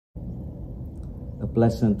A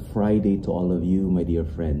pleasant Friday to all of you, my dear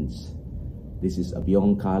friends. This is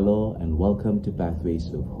Abyong Kalo, and welcome to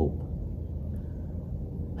Pathways of Hope.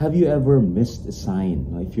 Have you ever missed a sign?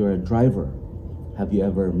 If you're a driver, have you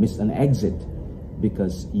ever missed an exit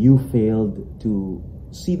because you failed to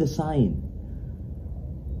see the sign?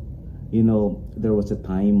 You know, there was a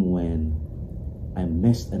time when I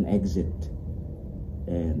missed an exit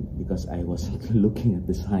and because I wasn't looking at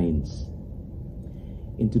the signs.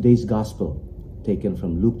 In today's gospel, taken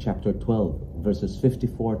from Luke chapter 12, verses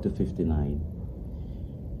 54 to 59,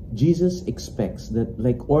 Jesus expects that,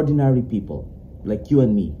 like ordinary people, like you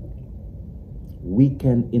and me, we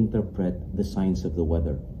can interpret the signs of the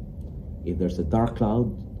weather. If there's a dark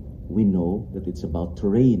cloud, we know that it's about to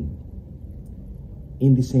rain.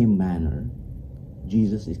 In the same manner,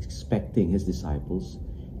 Jesus is expecting his disciples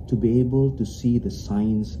to be able to see the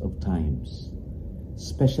signs of times,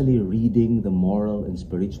 especially reading the moral and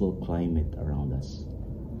spiritual climate around us.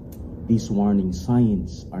 These warning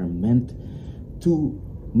signs are meant to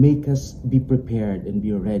make us be prepared and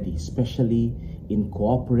be ready, especially in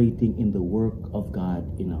cooperating in the work of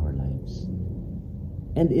God in our lives.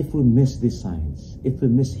 And if we miss these signs, if we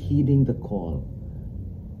miss heeding the call,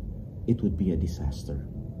 it would be a disaster.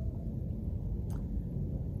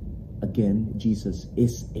 Again, Jesus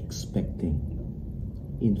is expecting.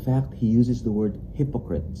 In fact, he uses the word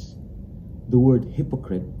hypocrites. The word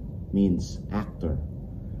hypocrite means actor,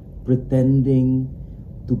 pretending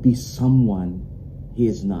to be someone he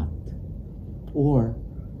is not, or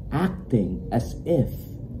acting as if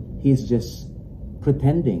he is just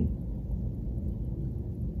pretending.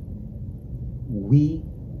 We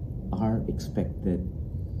are expected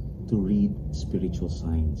to read spiritual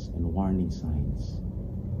signs and warning signs.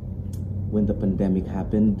 When the pandemic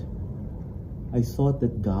happened, I thought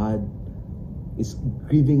that God is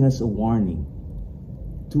giving us a warning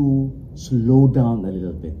to slow down a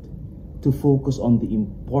little bit, to focus on the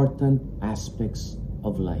important aspects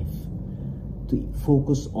of life, to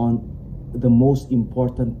focus on the most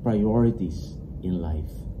important priorities in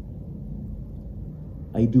life.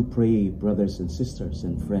 I do pray, brothers and sisters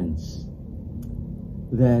and friends,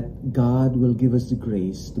 that God will give us the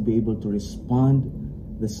grace to be able to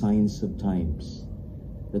respond the signs of times,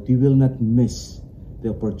 that we will not miss the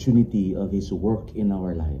opportunity of his work in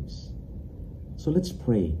our lives. So let's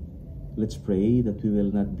pray. Let's pray that we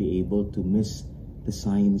will not be able to miss the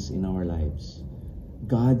signs in our lives.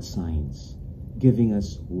 God's signs giving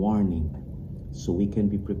us warning so we can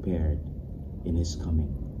be prepared in his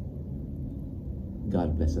coming.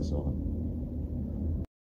 God bless us all.